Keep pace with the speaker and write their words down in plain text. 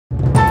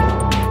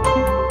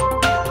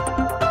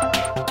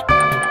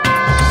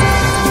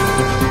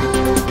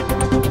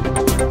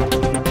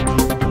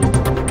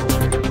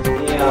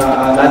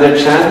another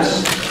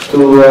chance to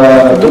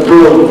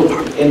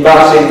prove in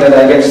boxing that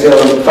I can still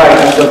fight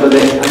until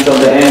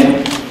the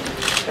end.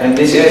 And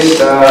this is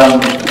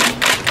a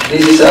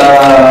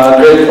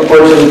great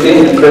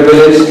opportunity and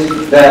privilege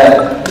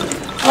that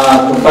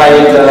to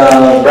fight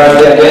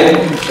Bradley again.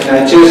 And I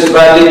choose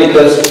Bradley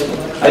because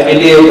I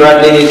believe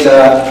Bradley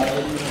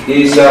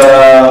is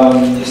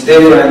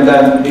different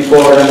than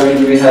before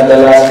when we had the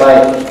last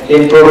fight. He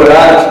improved a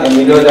lot, and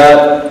we know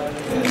that.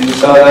 And we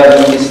saw that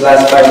in his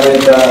last fight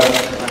with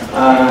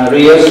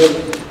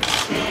Rios.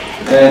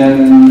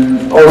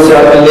 And also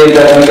I believe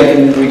that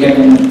we can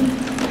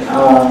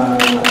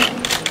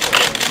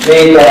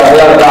make a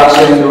lot of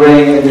action in the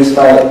ring in this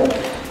fight.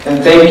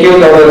 And thank you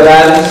to all the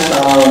fans. I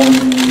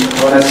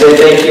want to say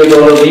thank you to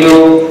all of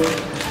you.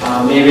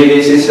 Maybe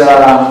this is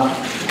our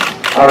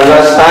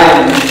last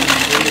time.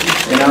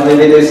 You know,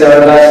 maybe this is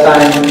our last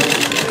time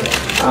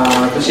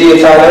to see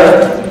each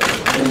other.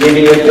 And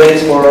giving you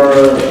thanks for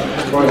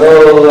all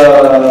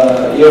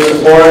your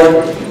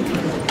support.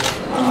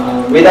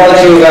 Without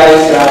you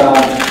guys,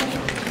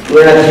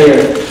 we're not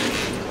here.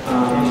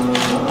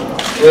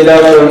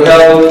 Without your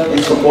help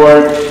and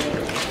support,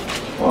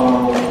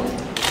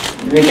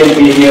 we can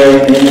be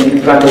here in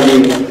front of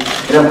you.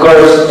 And of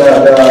course,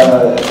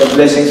 the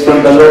blessings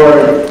from the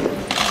Lord.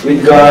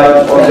 With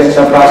God, all things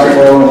are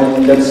possible,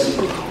 and that's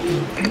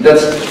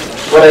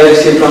what I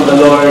receive from the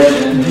Lord.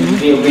 And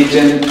be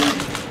obedience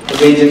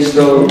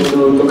to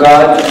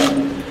God.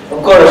 And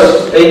of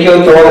course, thank you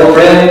to all the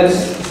friends,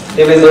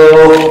 even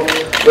though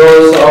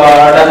those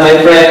are not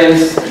my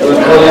friends, I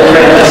would call them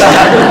friends.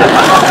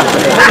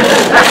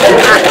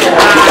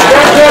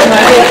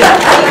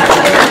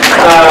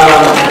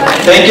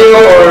 Thank you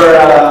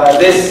for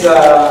this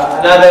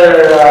another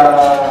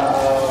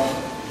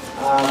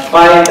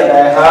fight that I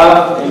have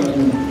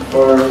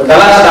for the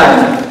last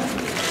time.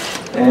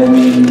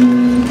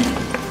 And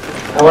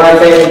I want to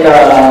thank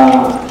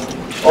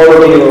all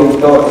of you,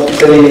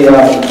 especially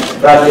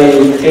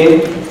Bradley team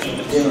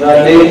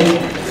Bradley.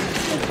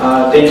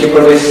 Thank you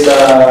for this,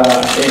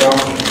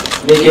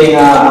 making a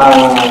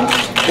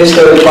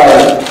history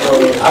fight. So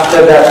after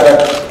that,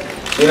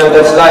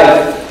 that's life.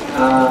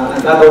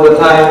 Not all the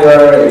time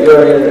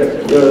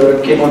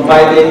you keep on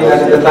fighting.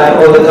 At the time,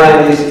 all the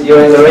time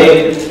you're in the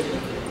ring.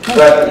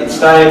 But it's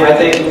time. I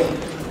think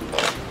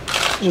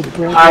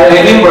I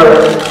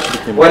remember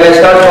when I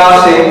started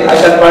boxing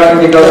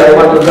because I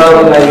want to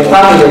help my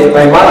family,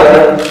 my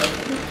mother.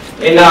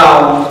 And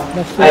now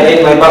I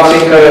end my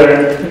boxing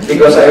career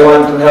because I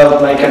want to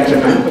help my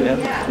countrymen,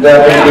 the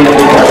Filipino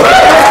people.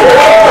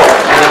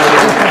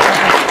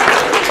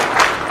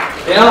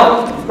 You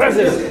know,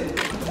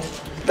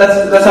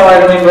 that's how I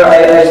remember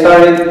I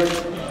started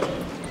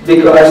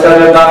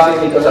boxing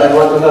because I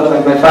want to help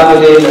my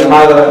family, my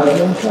mother.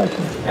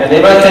 And I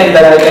never think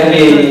that I can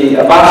be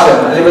a boxer.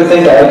 I never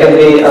think that I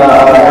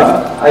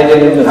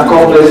can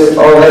accomplish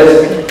all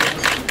this.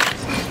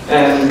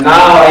 And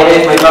now I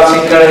end my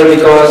boxing career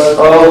because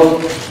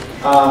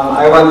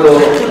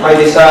my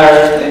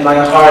desire in my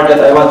heart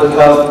that I want to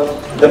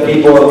help the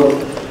people,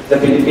 the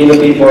Filipino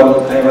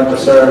people. I want to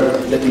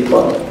serve the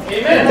people.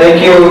 Amen.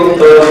 Thank you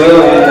to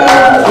you, and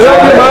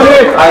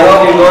I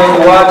hope you're going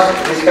to watch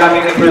this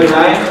coming April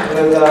 9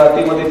 with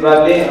Timothy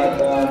Bradley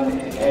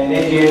and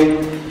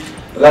Indian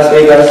Las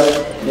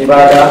Vegas,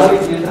 Nevada.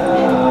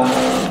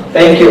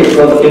 Thank you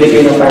for the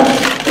Filipino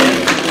fans.